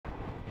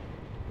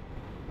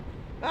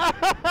Good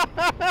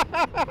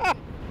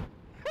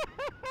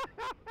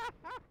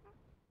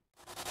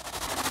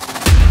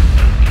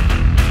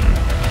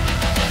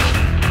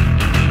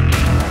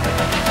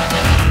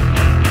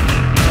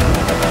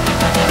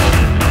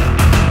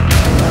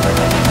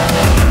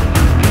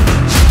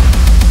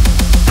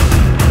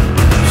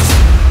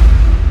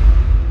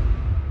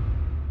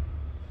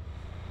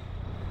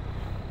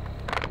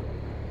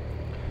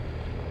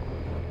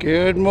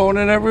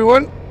morning,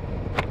 everyone.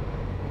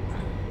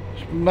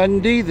 It's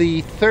Monday,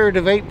 the 3rd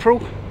of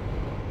April,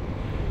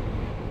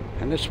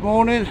 and this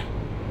morning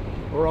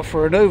we're off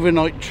for an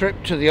overnight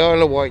trip to the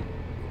Isle of Wight.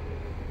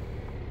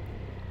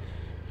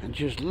 And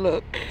just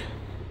look,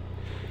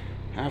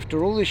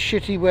 after all the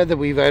shitty weather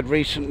we've had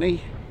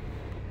recently,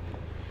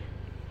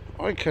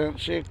 I can't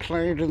see a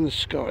cloud in the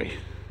sky.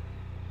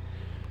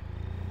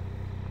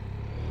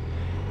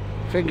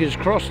 Fingers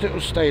crossed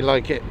it'll stay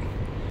like it.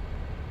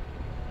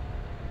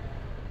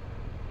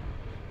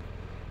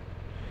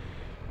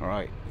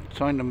 Alright,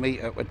 time to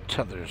meet up with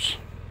t'others.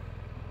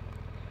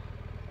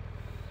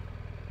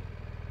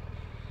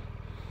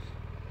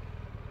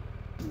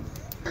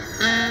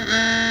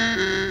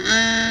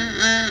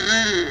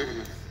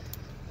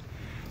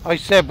 I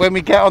said when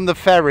we get on the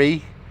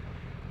ferry,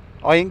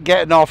 I ain't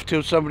getting off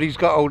till somebody's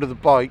got hold of the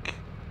bike.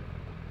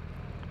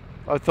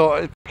 I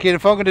thought,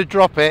 if I'm going to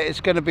drop it, it's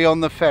going to be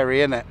on the ferry,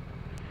 innit?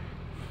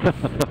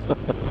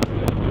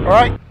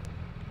 Alright.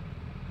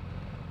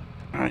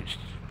 Alright,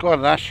 go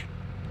on, Ash.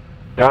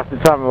 That's the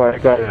time way to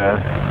go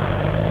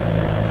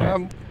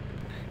then.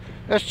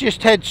 Let's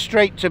just head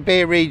straight to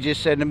Ba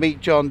Regis and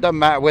meet John. Doesn't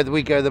matter whether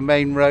we go the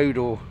main road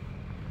or...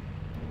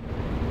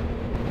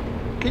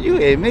 Can you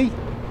hear me?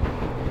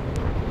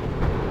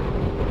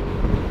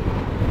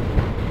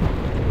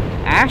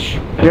 Ash?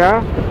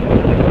 Yeah?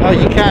 Oh,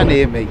 you can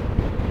hear me.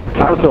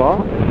 That's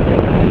all.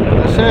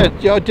 I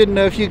said, I didn't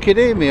know if you could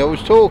hear me. I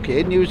was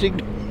talking, you was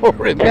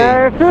ignoring me.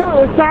 Yeah,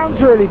 it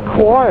sounds really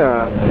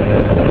quiet.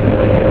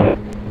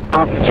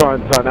 I have to try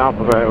and turn up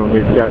a bit when we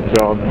get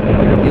John.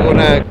 You want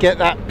to get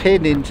that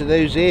pin into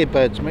those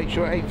earbuds, make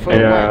sure it ain't full of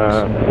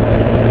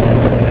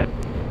wax.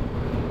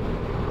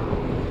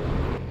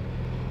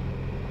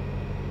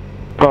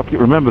 But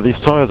remember, these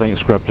tyres ain't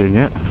scrubbed in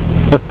yet.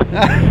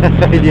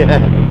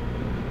 Yeah.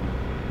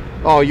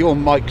 Oh, your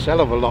mic's hell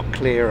of a lot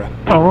clearer.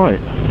 Alright.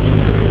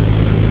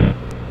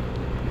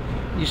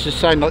 Used to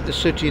sound like the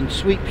Sooty and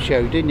Sweep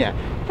show, didn't you?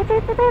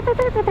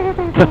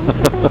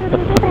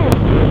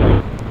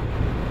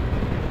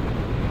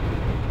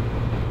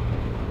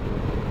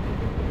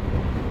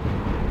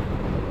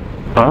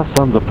 That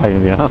sounds a pain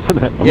in the ass,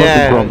 isn't it?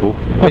 Yeah,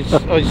 I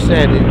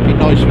said it'd be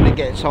nice when it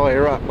gets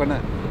higher up, wouldn't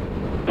it? I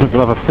think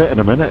we'll have a fit in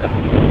a minute.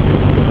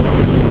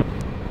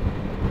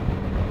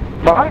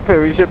 But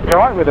hopefully we should be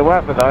alright with the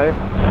weather though.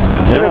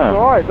 Yeah. It looks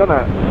alright,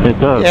 doesn't it? It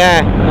does.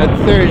 Yeah, and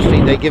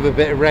Thursday they give a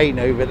bit of rain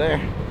over there.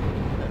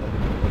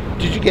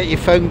 Did you get your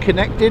phone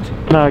connected?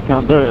 No, I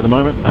can't do it at the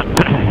moment.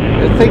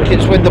 I think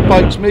it's when the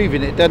bike's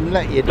moving it doesn't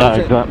let you, does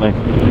it? Exactly.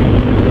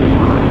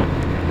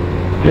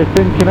 It's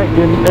been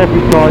connecting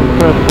every time,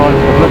 first time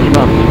for bloody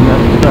months,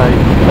 and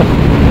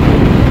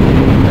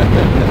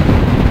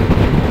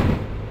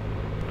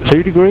today.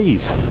 2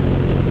 degrees.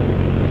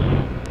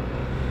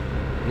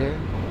 Yeah.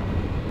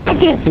 I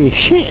can't see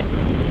shit.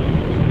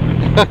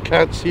 I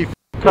can't see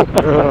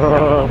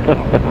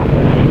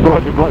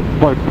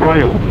my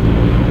braille.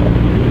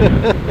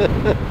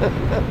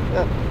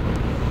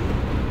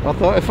 I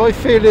thought if I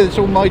feel this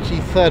almighty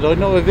thud, I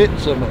know I've hit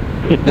something.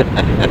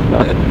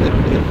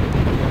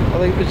 I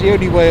think it was the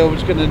only way I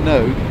was going to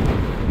know.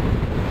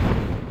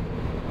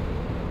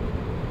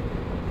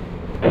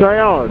 Stay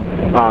on?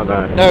 Oh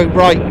no. No,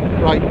 right.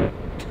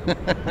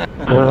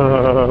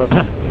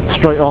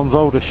 Straight on's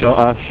older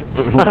shot, Ash.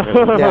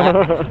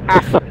 Yeah,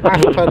 half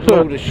pun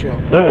older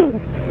shot.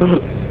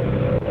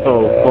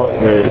 Oh, fuck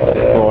me.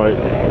 Right.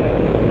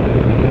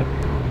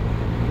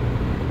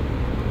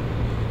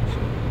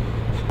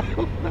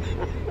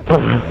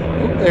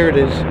 There it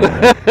is.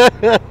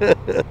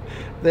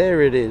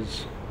 There it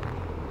is.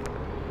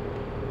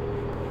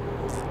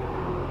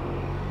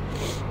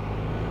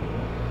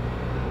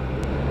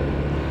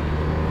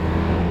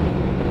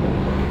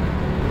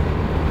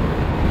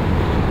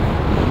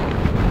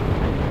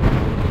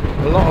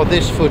 A lot of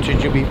this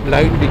footage will be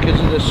blown because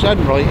of the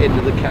sun right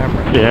into the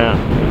camera. Yeah.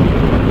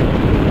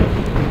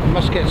 I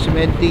must get some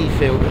ND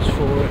filters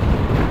for it.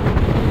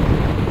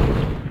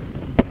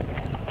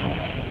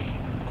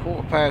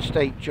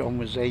 8:15 John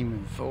was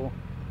aiming for.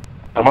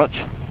 How much?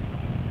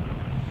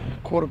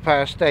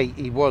 8:15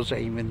 he was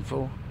aiming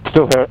for.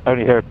 Still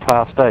only heard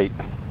past 8.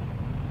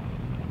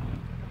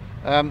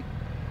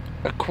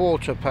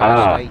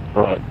 8:15.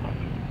 Right.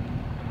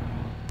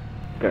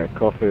 Get a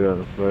coffee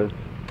then, I suppose.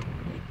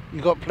 You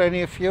got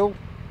plenty of fuel?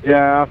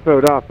 Yeah, I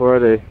filled up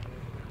already.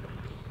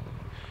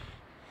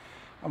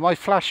 Am I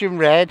flashing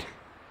red?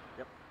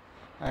 Yep.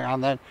 Hang on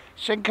then.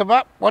 Sync 'em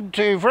up. 1,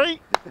 2, 3.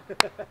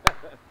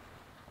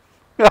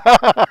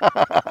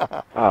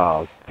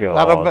 Oh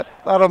God.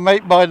 That'll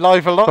make my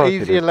life a lot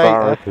easier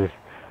later.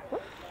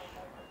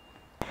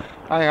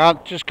 Hang on,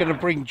 just going to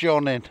bring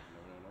John in.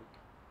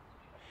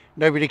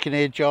 Nobody can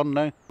hear John,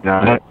 no?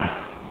 No,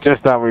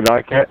 just how we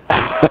like it.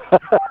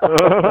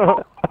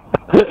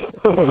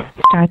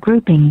 Start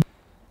grouping.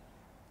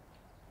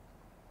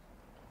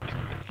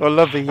 I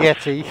love the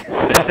Yeti.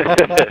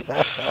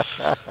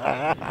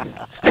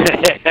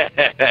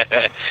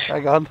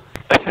 Hang on.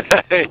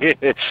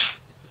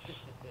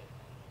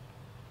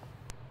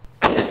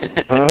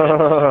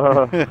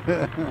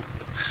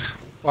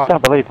 I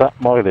can't believe that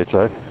mileage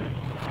though.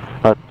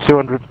 I've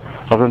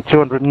done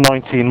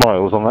 219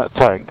 miles on that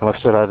tank and I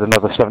still had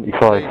another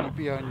 75.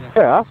 Yeah,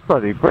 that's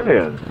bloody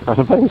brilliant. That's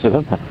amazing,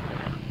 isn't it?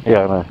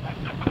 Yeah, I know.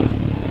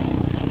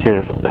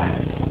 Cheers.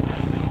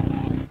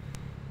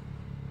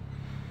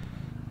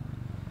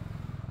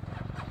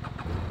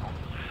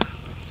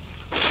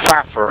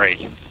 Faffery.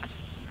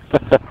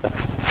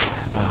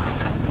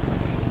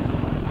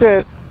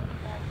 Cheers.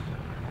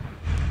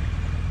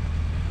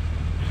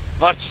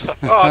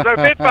 Oh, no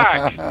bin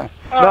bag.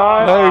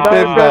 No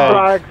bin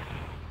bag.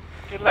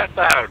 Get let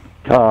down.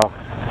 Oh,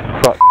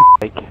 fuck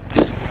sake.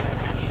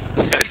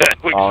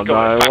 Oh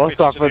no, what's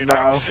happened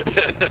now?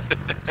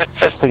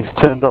 This thing's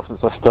turned off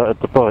since I started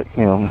the bike,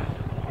 you know.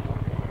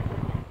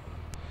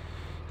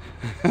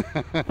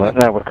 But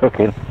now we're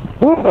cooking.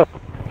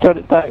 Turn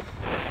it down.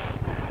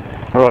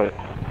 Right.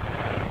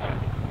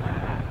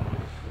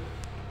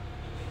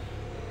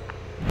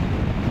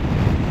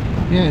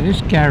 Yeah,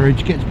 this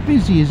garage gets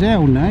busy as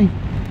hell now.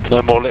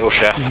 No more little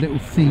chef. The little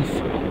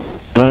thief.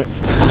 No.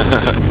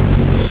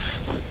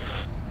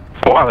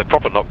 Wow, they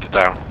proper knocked it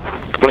down.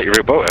 Completely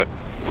rebuilt it.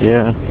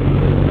 Yeah.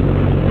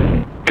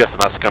 Guessing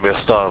that's going to be a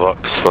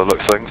Starbucks by the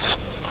looks of things.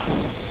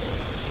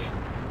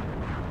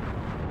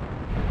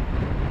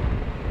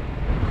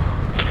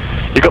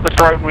 You got the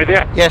drone with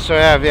you? Yes, I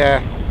have,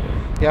 yeah.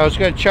 Yeah, I was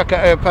going to chuck it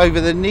up over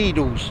the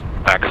Needles.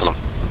 Excellent.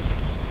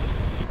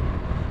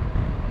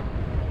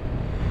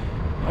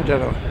 I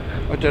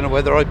don't know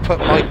whether I put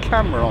my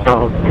camera on.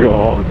 Oh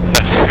god.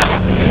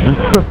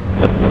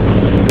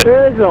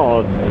 It's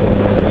on.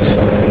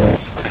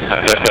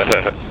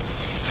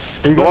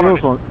 You got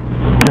yours on?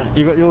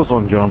 You got yours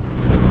on, John?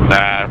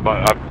 Nah,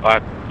 but I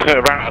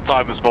ran out of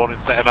time this morning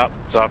setting up,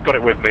 so I've got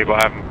it with me,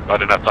 but I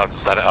didn't have time to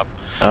set it up.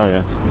 Oh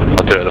yeah.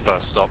 I'll do it at the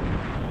first stop.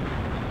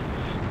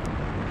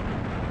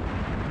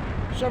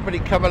 Somebody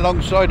come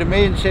alongside of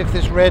me and see if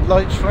this red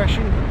light's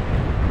flashing.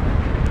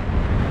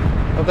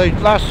 Although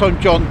last time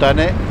John done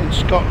it in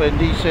Scotland,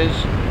 he says...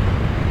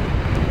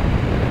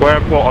 Where,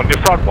 what, on your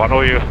front one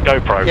or your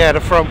GoPro? Yeah, the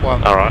front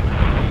one. Alright.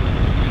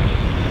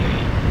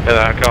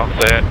 Yeah, I can't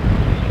see it.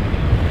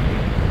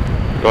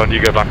 Go on, you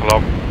go back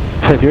along.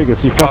 If you ain't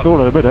gonna see fuck all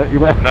in a minute, you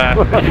better. Nah.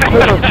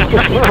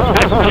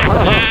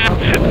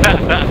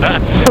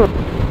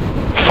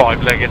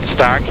 Five-legged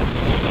stag.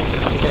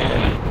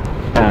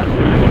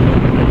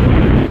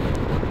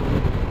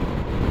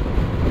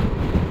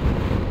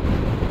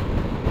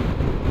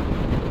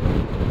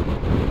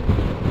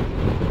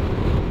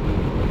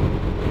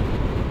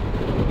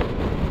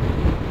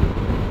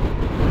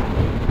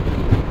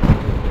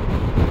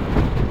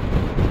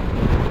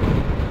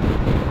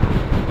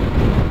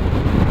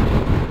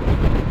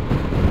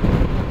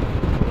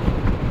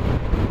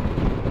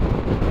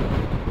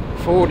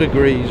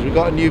 Degrees, we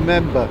got a new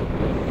member.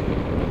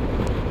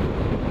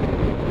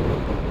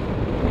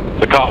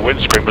 The car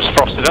windscreen was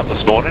frosted up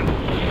this morning.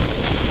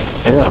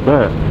 Yeah, I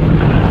bet.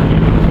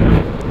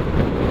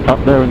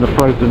 Up there in the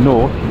frozen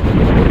north.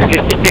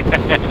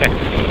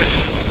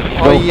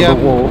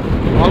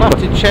 I'll have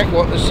to check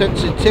what the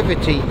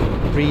sensitivity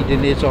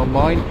reading is on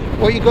mine.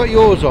 What you got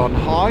yours on?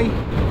 High?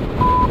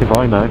 If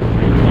I know.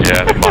 Yeah,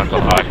 I think mine's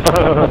on high.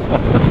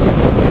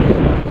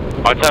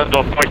 I turned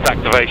on voice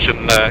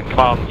activation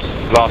commands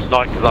last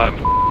night because I'm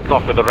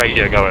off with the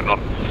radio going on.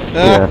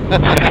 Yeah.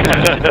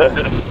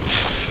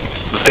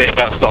 See if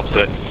that stops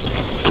it.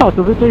 Oh,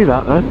 does it do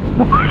that then?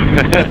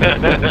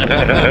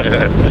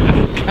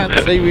 Can't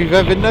say we've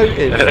ever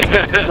noticed.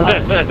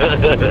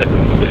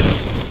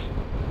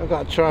 I've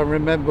got to try and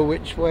remember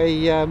which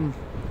way I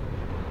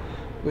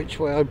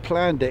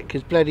planned it,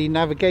 because bloody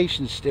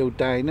navigation's still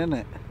down, isn't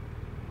it?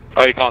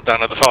 Oh, you can't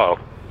download the file?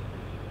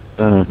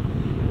 No.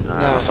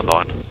 That's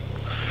annoying.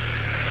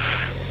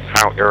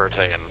 How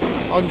irritating.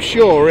 I'm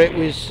sure it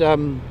was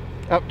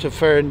up to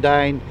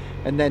Ferndown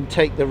and then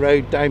take the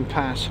road down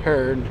past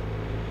Herne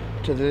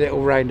to the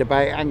little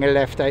roundabout, hang a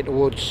left out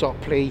towards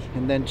Sopley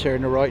and then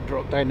turn a right,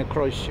 drop down to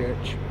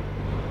Christchurch.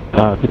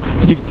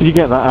 Did you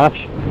get that,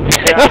 Ash?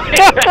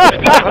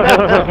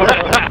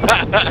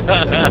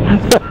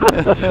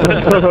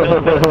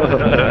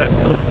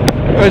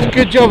 Well, it's a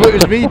good job it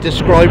was me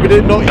describing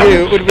it, not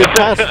you. It would have been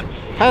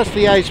past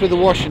the house with the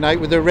washing out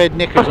with the red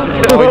knickers on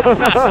the right,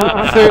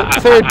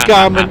 third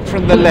garment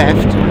from the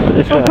left.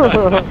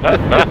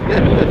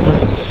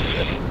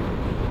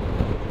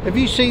 Have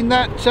you seen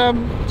that?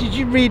 Did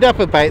you read up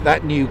about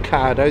that new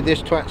Cardo,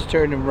 this twat's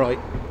turning right?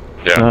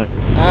 Yeah.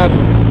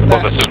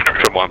 No. The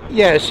subscription one?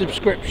 Yeah,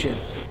 subscription.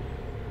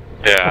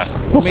 Yeah.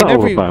 What's that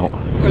all about?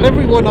 Well,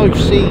 everyone I've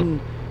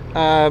seen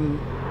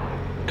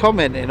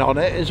commenting on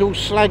it is all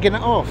slagging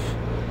it off.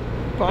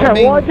 But Yeah, I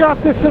mean, why'd you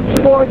have to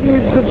subscribe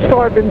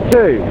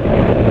to?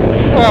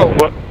 well,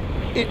 What?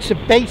 it's a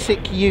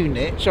basic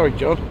unit. Sorry,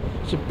 John.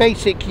 It's a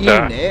basic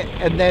unit,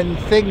 and then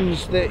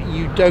things that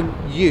you don't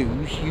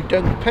use, you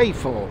don't pay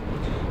for.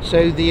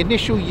 So the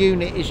initial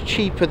unit is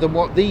cheaper than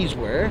what these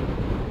were,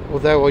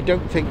 although I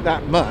don't think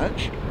that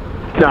much.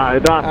 No,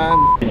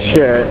 that's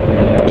shit.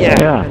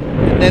 Yeah.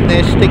 And then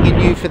they're stinging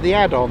you for the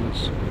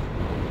add-ons.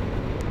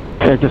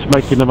 They're just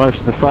making the most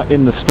of the fact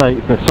in the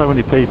States there's so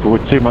many people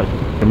with too much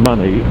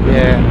money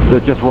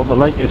that just want the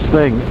latest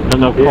thing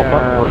and they'll pop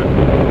up for it.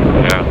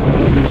 Yeah.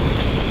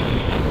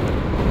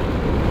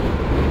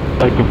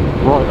 They can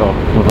write off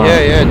for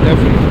that. Yeah,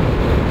 definitely.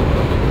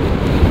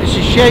 It's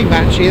a shame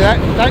actually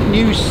that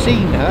new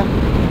Cena,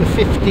 the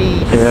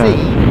 50C,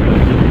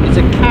 is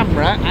a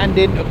camera and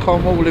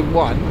intercom all in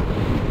one.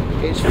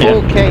 It's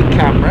 4K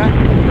camera,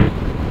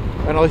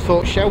 and I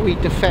thought, shall we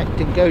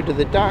defect and go to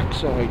the dark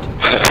side?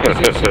 Because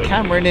it's a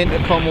camera and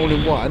intercom all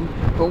in one,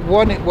 but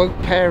one, it won't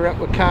pair up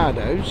with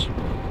Cardo's.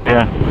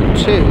 Yeah. And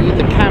two,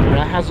 the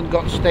camera hasn't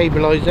got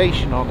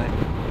stabilisation on it.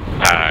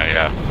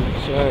 Yeah.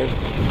 So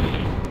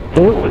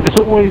It's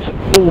always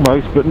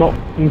almost, but not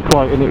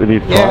quite in it with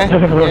these cars.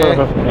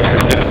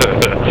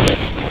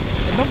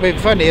 It's not being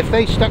funny, if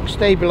they stuck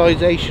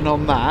stabilisation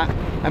on that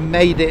and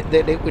made it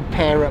that it would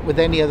pair up with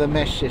any other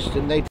mesh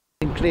system, they'd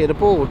clear the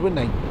board, wouldn't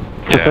they?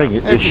 Yeah. Every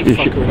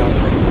fucker would have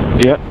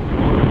it. Yeah.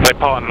 They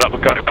partnered up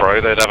with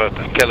GoPro, they'd have a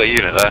killer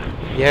unit there.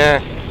 Yeah.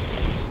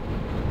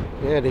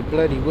 Yeah, they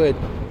bloody would.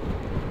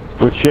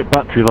 With shit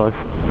battery life.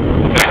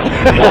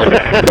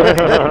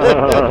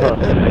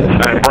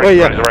 Well,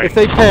 yeah, if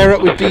they pair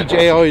up with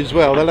DJI as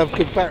well, they'll have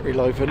good battery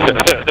life, won't they?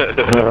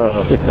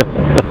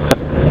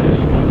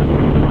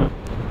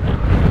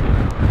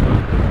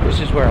 This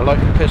is where I like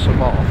to piss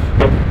them off.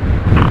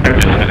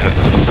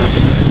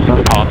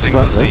 Parting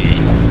the sea.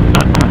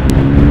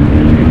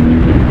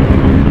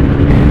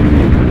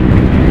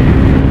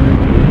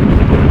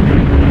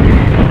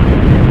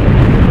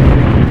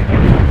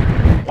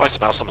 I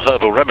smell some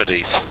herbal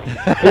remedies.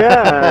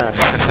 Yeah.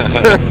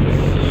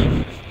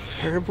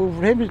 Herbal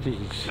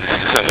remedies.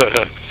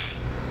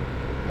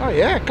 Oh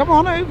yeah, come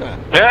on over.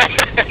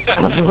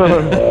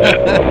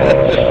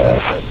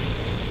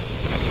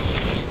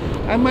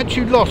 How much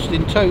you lost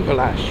in total,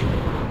 Ash?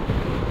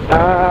 So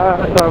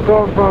I've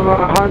gone from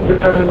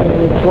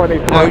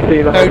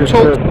 125 No,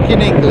 talk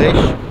in English.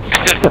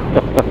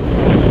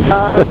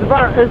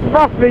 it's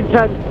roughly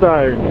 10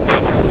 stone.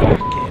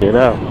 You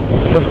know.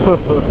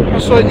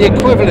 That's like the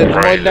equivalent of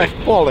my left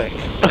bollock.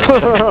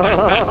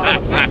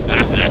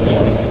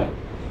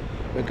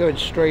 We're going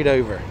straight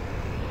over.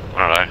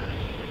 Alright.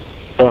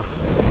 Are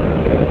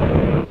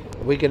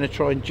we going to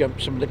try and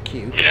jump some of the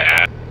queue?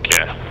 Yeah.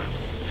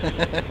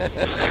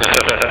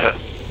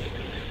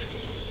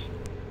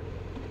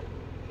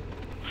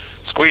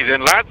 Squeeze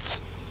in, lads.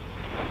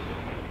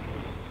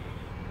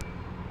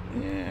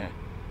 Yeah.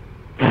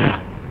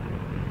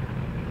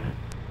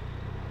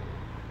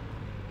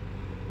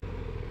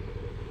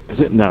 Is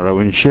it narrow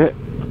and shit?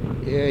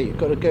 Yeah, you've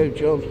got to go,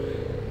 John.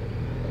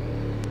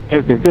 Go.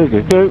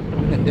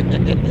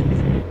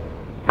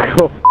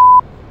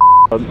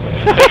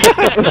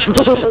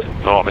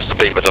 Oh, Mr.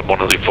 Beaver done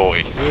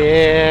 140.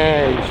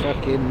 Yeah, he's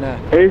fucking...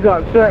 He's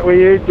upset with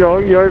you,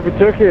 John. You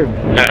overtook him.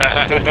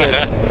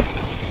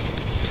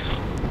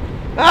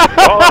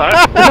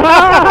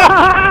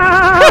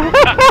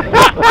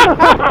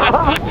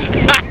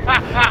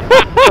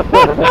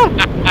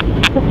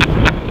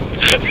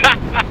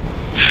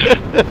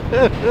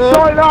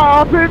 Like that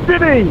up him,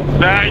 did he?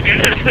 No, he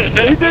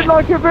didn't. He did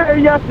like a bit of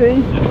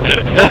Yeti.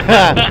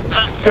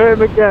 Go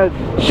him again.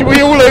 Should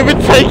we all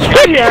overtake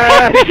him?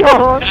 Yeah,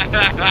 come on.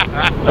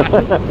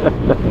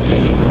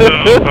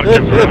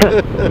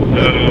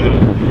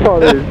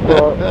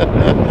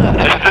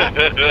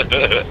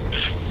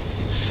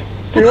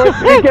 He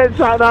gets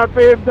out that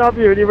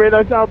BMW and he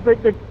realises how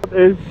big the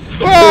is.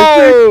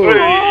 Whoa!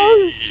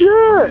 Oh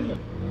shit!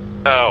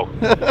 Oh.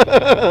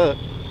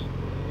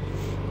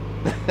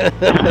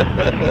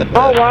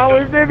 Oh wow,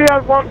 we've nearly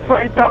had one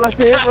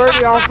fatality. We're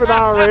only half an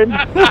hour in.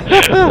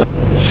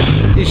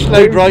 He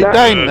slowed right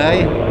down,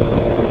 mate.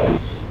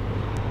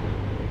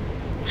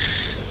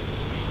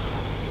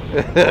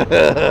 Is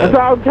that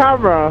on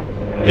camera?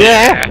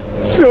 Yeah.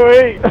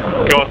 Sweet.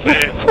 Got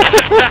it.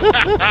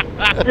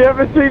 You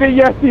ever seen a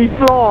Yeti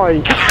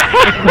fly?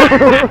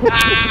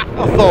 I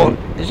thought,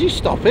 is he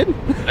stopping?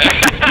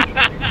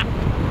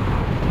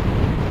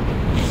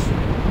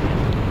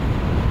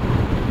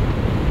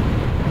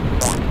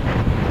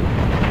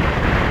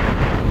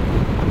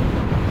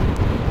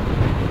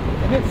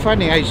 Isn't it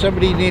funny how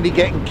somebody nearly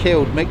getting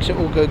killed makes it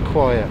all go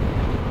quiet?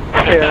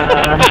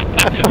 Yeah.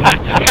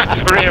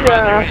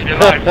 Reevaluate your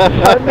life. A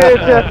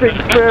near-death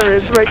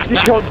experience makes you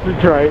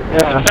concentrate.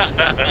 Yeah.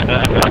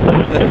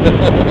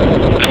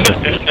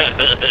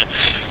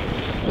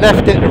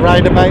 Left it to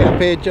roundabout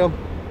up here, John.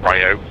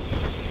 Righto.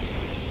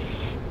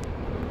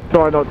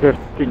 Try not to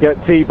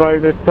get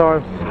T-bone this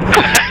time.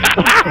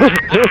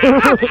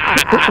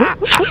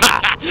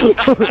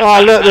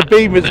 Oh look, the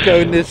Beamer's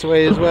going this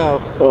way as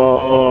well.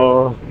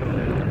 Oh.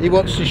 He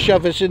wants to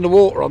shove us in the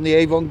water on the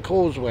Avon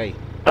Causeway.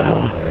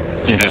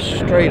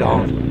 Straight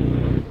on.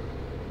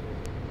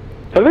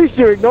 At least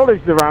you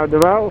acknowledge the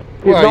roundabout.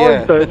 His Well,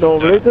 eyes don't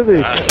normally, does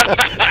he?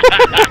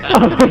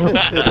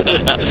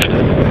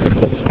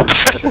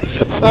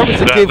 That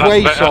was a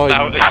giveaway sign.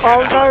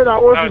 Oh no,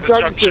 that was a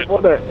junction,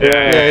 wasn't it?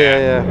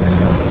 Yeah.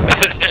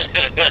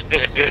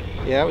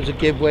 Yeah, that was a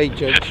giveaway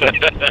junction.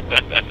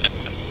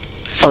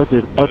 I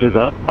did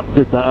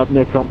that up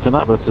near Compton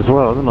Abbas as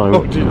well, didn't I?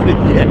 Oh, did you?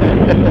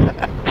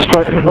 Yeah.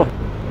 Straight off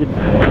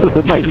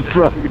the main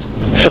road.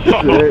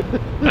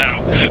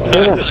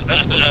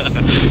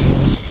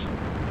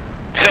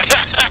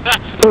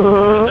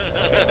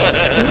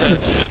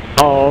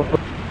 Oh, for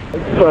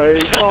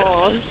sake.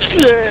 Oh,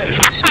 shit.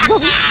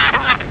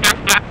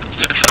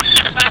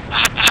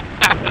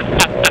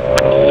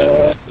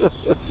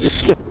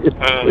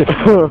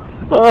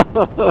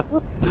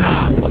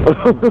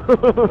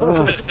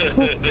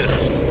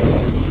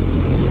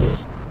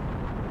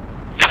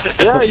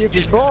 Yeah, you'd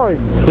be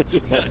fine.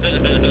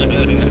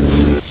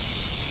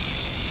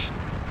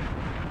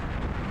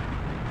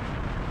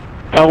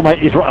 Oh mate,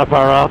 he's right up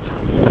our ass.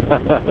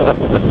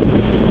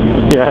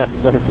 Yeah.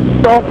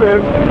 Stop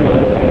him.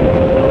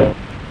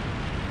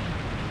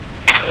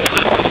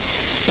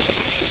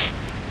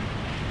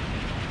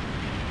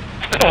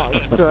 Oh,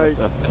 sake.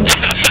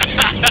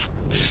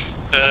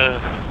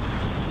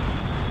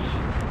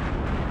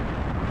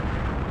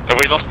 Have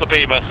we lost the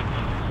Beamer?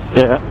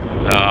 Yeah.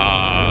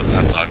 Ah,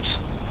 sometimes.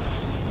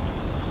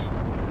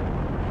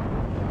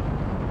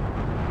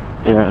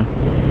 Yeah.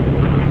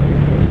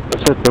 I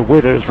said the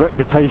widow's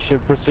reputation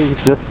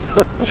precedes us.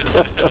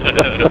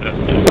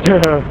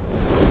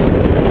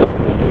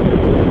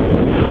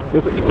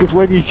 Because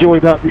when you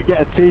join up, you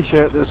get a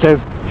T-shirt that says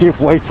 "Give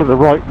way to the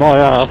right, my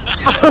ass."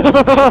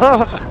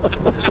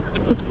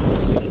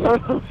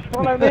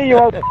 Follow me, you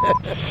old...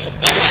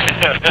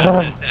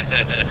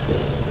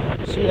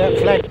 See that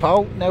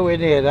flagpole? Nowhere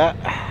near that.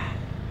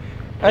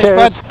 Thanks,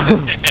 Cheers. bud.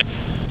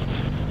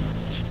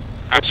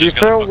 You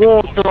feel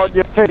water on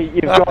your feet,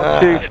 you've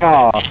gone too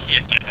far.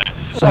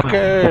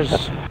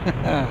 Suckers.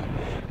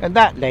 And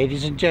that,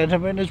 ladies and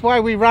gentlemen, is why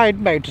we ride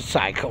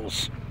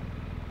motorcycles.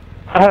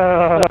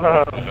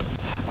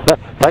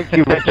 Thank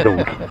you,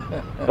 Reginald.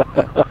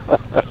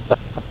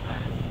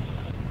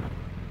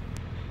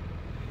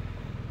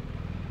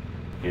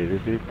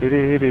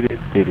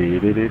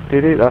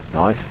 That's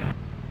nice.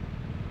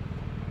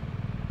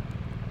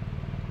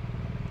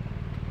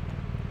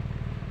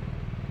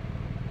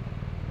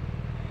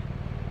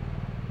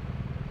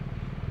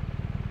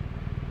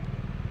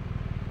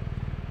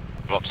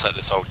 I've upset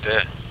this old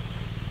deer.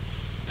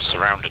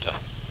 Surrounded her.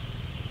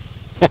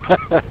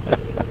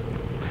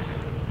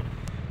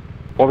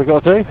 What we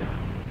got to do?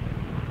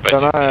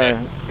 Don't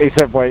know. He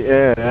said wait,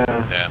 yeah.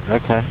 Yeah.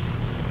 Okay.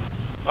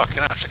 Fucking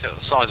hell, check out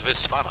the size of his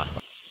spanner.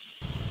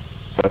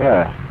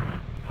 Yeah.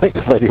 I think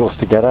this lady wants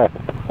to get out.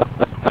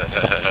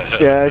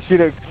 Yeah, she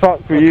looks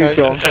fucked for you,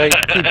 John. Okay,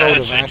 keep hold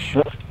of Ash.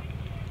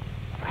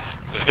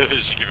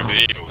 She's giving me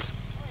eagles.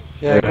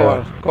 Yeah,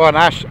 go on,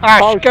 Ash.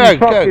 Ash, Oh, go.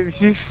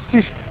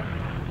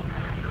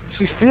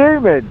 She's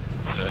fuming.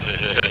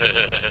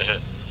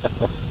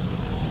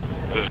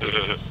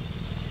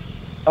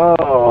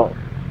 Oh.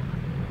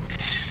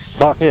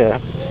 Not here.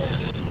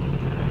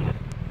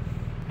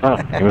 Oh,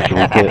 you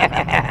miserable git.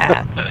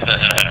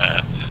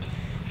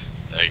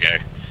 There you go.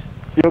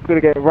 You're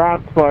going to get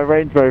rammed by a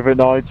Range Rover,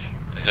 Nige.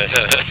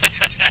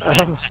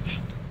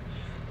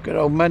 Good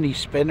old money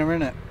spinner,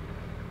 innit?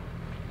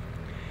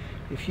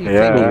 If you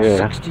Yeah, think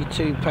yeah. it's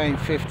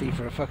 £62.50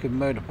 for a fucking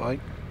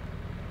motorbike.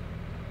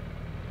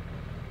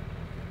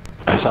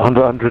 It's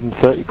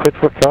 130 quid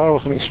for a car or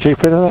something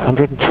stupid, isn't it?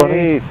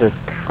 120? Jesus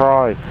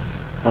Christ.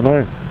 I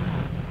know.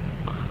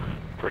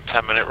 For a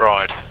 10-minute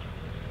ride.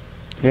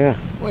 Yeah.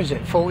 What is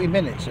it, 40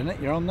 minutes, isn't it?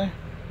 You're on there?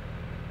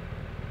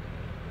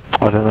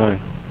 I don't know.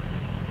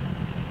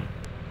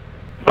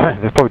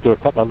 They'll probably do a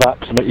couple of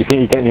laps and make you think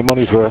you're getting your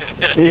money's worth.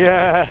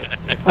 Yeah.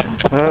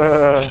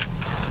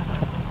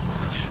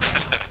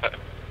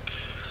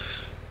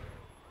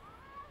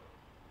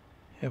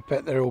 I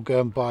bet they're all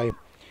going by.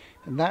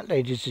 And that,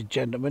 ladies and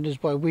gentlemen,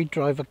 is why we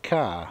drive a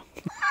car.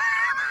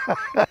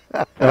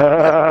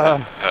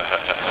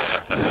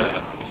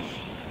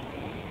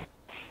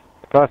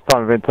 First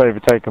time I've been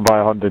overtaken by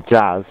a Honda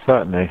Jazz,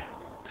 certainly.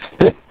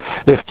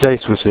 If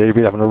Jace was here, he'd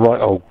be having a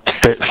right old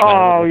bitch.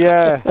 Oh,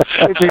 yeah.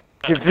 He'd be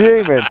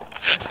fuming.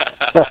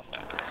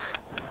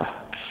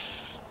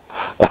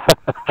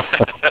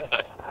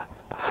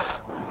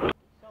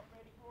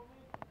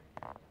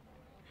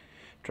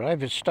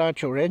 Drivers,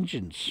 start your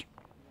engines.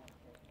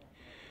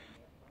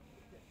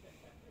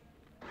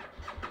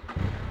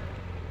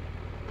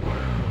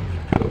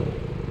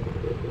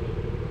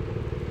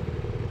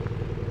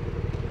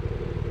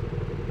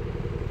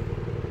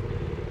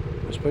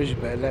 I suppose you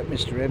better let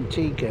Mr.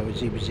 MT go as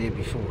he was here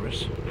before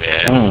us.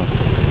 Yeah. Mm.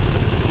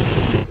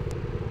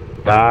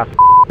 Nah.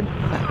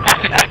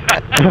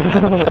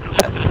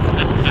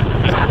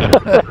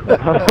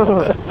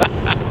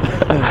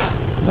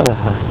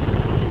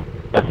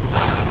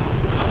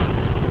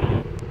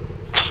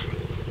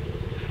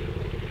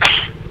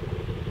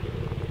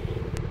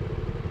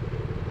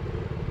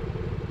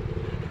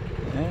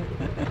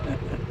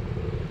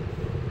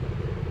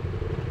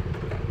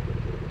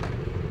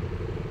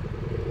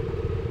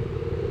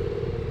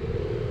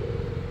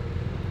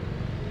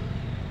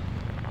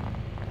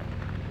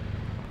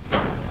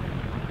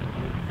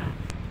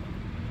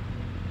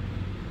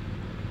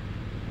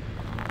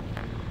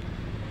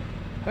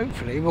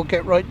 Hopefully we'll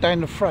get right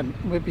down the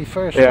front. We'll be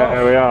first Yeah, off.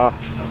 there we are.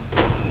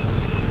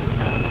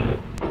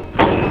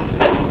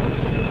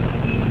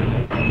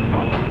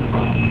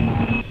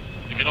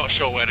 If you're not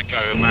sure where to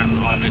go, Matt,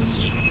 I'll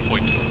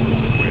point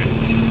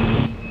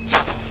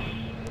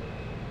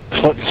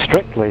Quite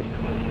strictly.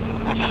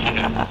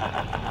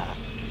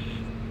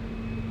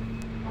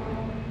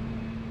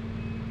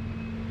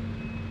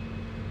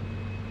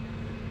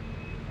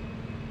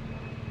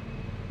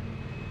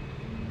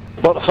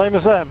 Not the same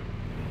as them.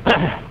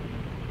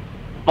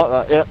 Like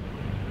that, yeah.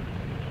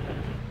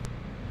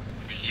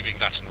 leaving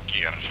that in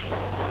gear.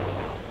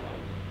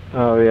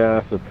 Oh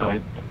yeah, that's a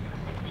point.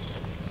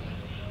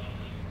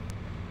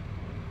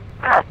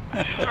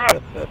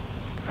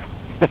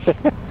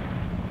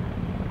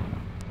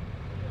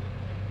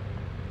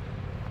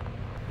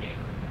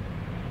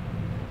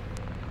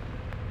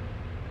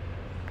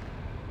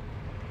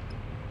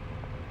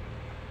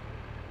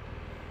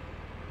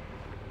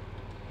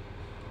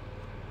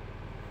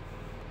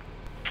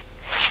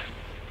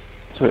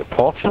 It's a bit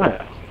posh, isn't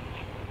it?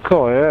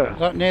 Cool, yeah. Is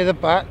that near the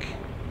back?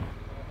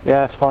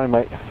 Yeah, it's fine,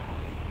 mate.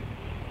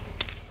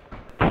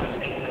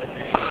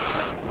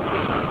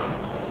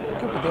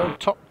 Could be the old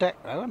top deck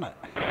though, isn't it?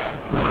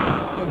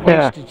 No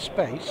wasted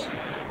space.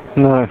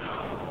 No.